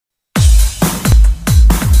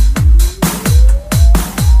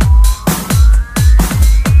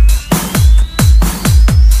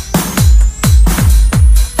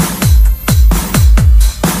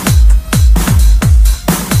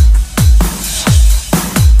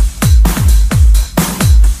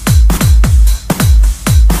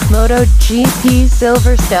MotoGP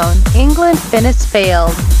Silverstone, England Finis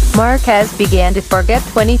failed. Marquez began to forget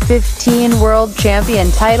 2015 World Champion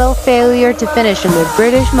title failure to finish in the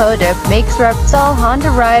British MotoGP makes Repsol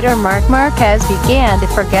Honda rider Marc Marquez began to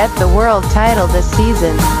forget the world title this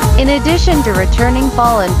season. In addition to returning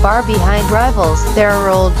fallen far behind rivals, there are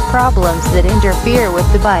old problems that interfere with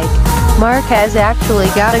the bike. Marquez actually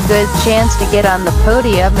got a good chance to get on the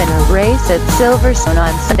podium in a race at Silverstone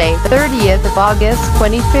on Sunday, 30th of August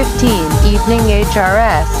 2015, evening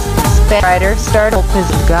HRS. Spain rider started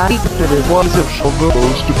Pizgatti. It was a shoulder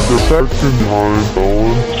post of the second behind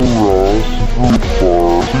Alan Ross through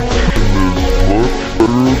far.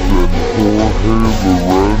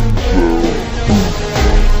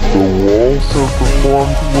 The Walls have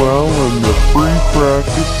performed well in the free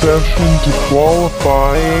practice session to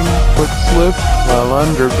qualifying, but slipped while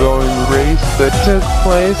undergoing the race that took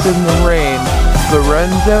place in the rain.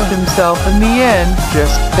 Lorenzo himself in the end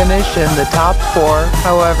just finished in the top 4,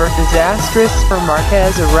 however disastrous for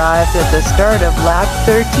Marquez arrived at the start of lap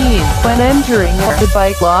 13, when entering the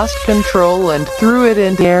bike lost control and threw it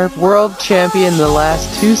into air. World champion the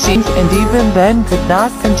last 2 seasons, and even then could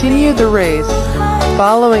not continue the race.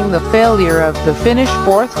 Following the failure of the Finnish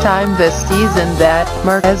 4th time this season, that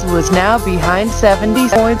Marquez was now behind 70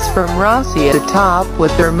 points from Rossi at the top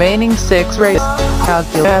with the remaining 6 races.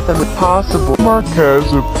 Calculated possible. Marquez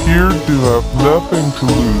appeared to have nothing to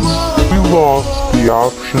lose. We lost the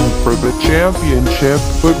option for the championship,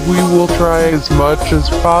 but we will try as much as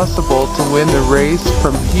possible to win the race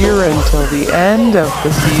from here until the end of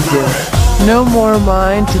the season. No more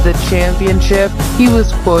mind to the championship, he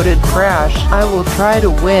was quoted crash. I will try to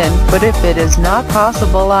win, but if it is not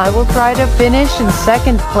possible I will try to finish in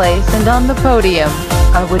 2nd place and on the podium.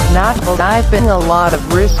 I would not hold. I've been a lot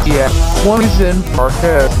of risk yet. One reason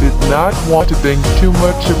Marquez did not want to think too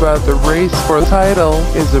much about the race for the title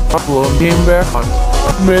is a problem came back on.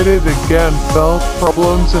 Admitted again felt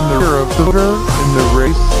problems in the rear of the motor in the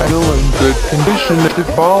race, still in good condition to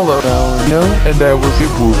follow, and I was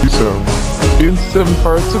able to do so. In some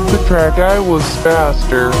parts of the track I was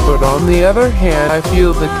faster, but on the other hand I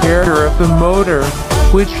feel the character of the motor,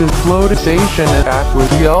 which is flotation attack,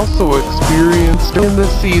 which he also experienced in the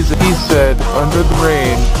season, he said, under the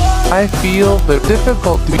rain. I feel the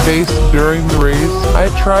difficulty faced during the race. I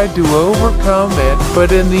tried to overcome it,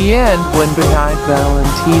 but in the end, when behind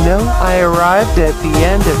Valentino, I arrived at the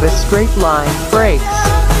end of a straight line, brakes,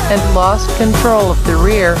 and lost control of the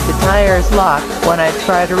rear. The tires locked. When I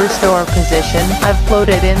try to restore position, I've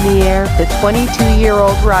floated in the air. The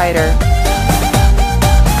 22-year-old rider